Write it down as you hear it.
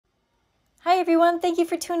everyone, thank you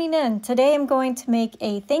for tuning in. Today I'm going to make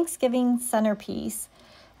a Thanksgiving centerpiece.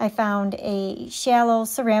 I found a shallow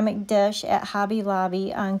ceramic dish at Hobby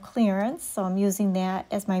Lobby on clearance, so I'm using that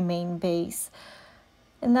as my main base.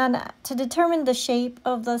 And then to determine the shape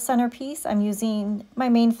of the centerpiece, I'm using my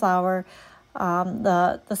main flower,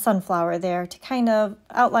 the sunflower there, to kind of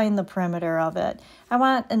outline the perimeter of it. I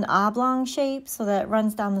want an oblong shape so that it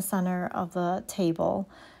runs down the center of the table.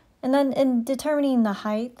 And then in determining the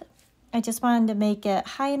height, I just wanted to make it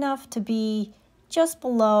high enough to be just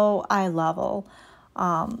below eye level.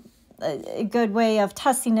 A good way of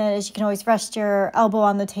testing it is you can always rest your elbow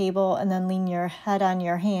on the table and then lean your head on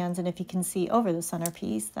your hands. And if you can see over the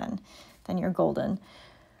centerpiece, then you're golden.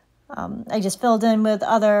 I just filled in with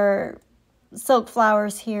other silk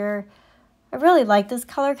flowers here. I really like this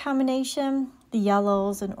color combination, the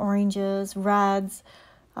yellows and oranges, reds.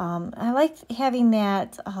 I like having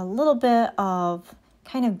that a little bit of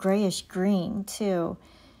kind of grayish green too.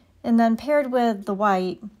 And then paired with the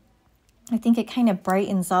white, I think it kind of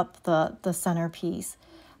brightens up the centerpiece.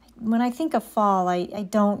 When I think of fall, I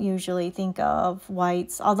don't usually think of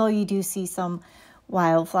whites, although you do see some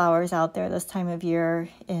wildflowers out there this time of year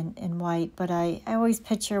in white, but I always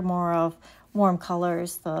picture more of warm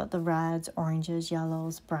colors, the reds, oranges,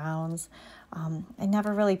 yellows, browns. I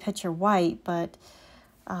never really picture white, but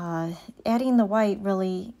adding the white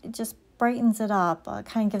really just brightens it up,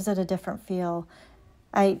 kind of gives it a different feel.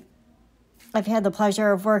 I've had the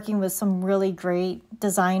pleasure of working with some really great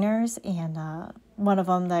designers, and one of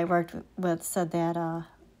them that I worked with said that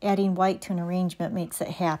adding white to an arrangement makes it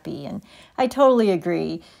happy, and I totally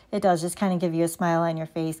agree. It does just kind of give you a smile on your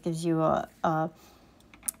face, gives you a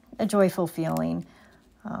joyful feeling.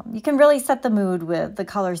 You can really set the mood with the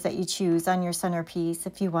colors that you choose on your centerpiece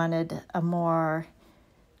if you wanted a more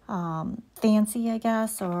fancy, I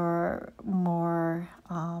guess, or more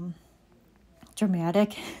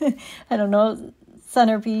dramatic, I don't know,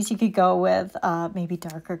 centerpiece. You could go with maybe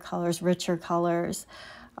darker colors, richer colors.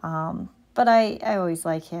 But I always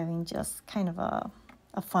like having just kind of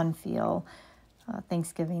a fun feel.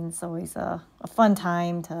 Thanksgiving's always a fun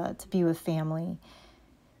time to be with family.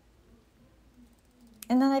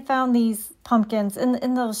 And then I found these pumpkins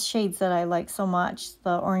in those shades that I like so much,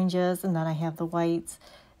 the oranges, and then I have the whites,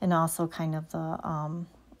 and also kind of the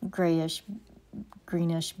grayish,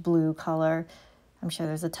 greenish blue color. I'm sure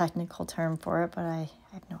there's a technical term for it, but I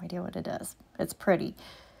have no idea what it is. It's pretty.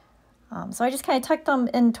 So I just kind of tucked them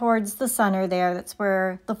in towards the center there. That's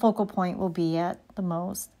where the focal point will be at the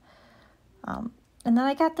most. And then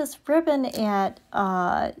I got this ribbon at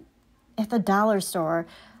the dollar store.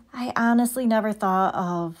 I honestly never thought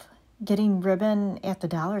of getting ribbon at the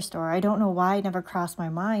dollar store. I don't know why it never crossed my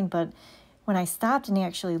mind, but when I stopped and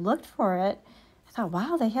actually looked for it, I thought,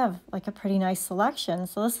 wow, they have like a pretty nice selection.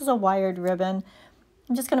 So this is a wired ribbon.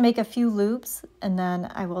 I'm just going to make a few loops, and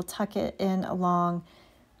then I will tuck it in along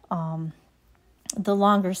the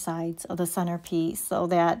longer sides of the centerpiece so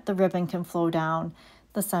that the ribbon can flow down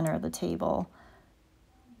the center of the table.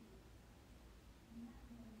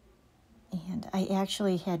 And I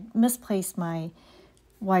actually had misplaced my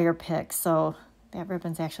wire pick, so that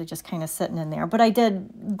ribbon's actually just kind of sitting in there. But I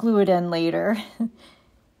did glue it in later.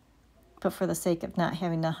 But for the sake of not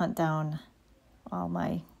having to hunt down all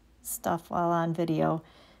my stuff while on video,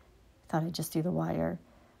 I thought I'd just do the wire.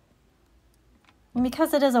 And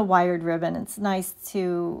because it is a wired ribbon, it's nice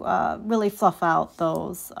to really fluff out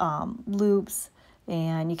those loops,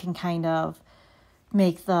 and you can kind of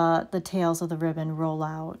make the tails of the ribbon roll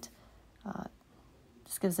out.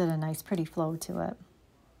 Just gives it a nice pretty flow to it.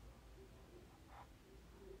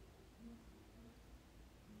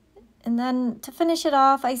 And then to finish it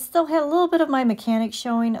off, I still had a little bit of my mechanics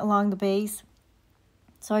showing along the base.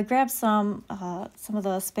 So I grabbed some of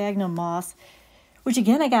the sphagnum moss, which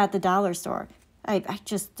again I got at the dollar store. I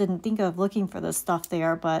just didn't think of looking for this stuff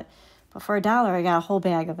there, but for $1 I got a whole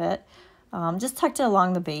bag of it. Just tucked it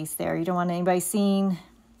along the base there. You don't want anybody seeing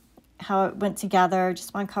how it went together.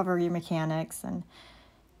 Just want to cover your mechanics, and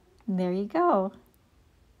there you go.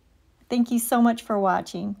 Thank you so much for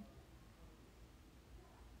watching.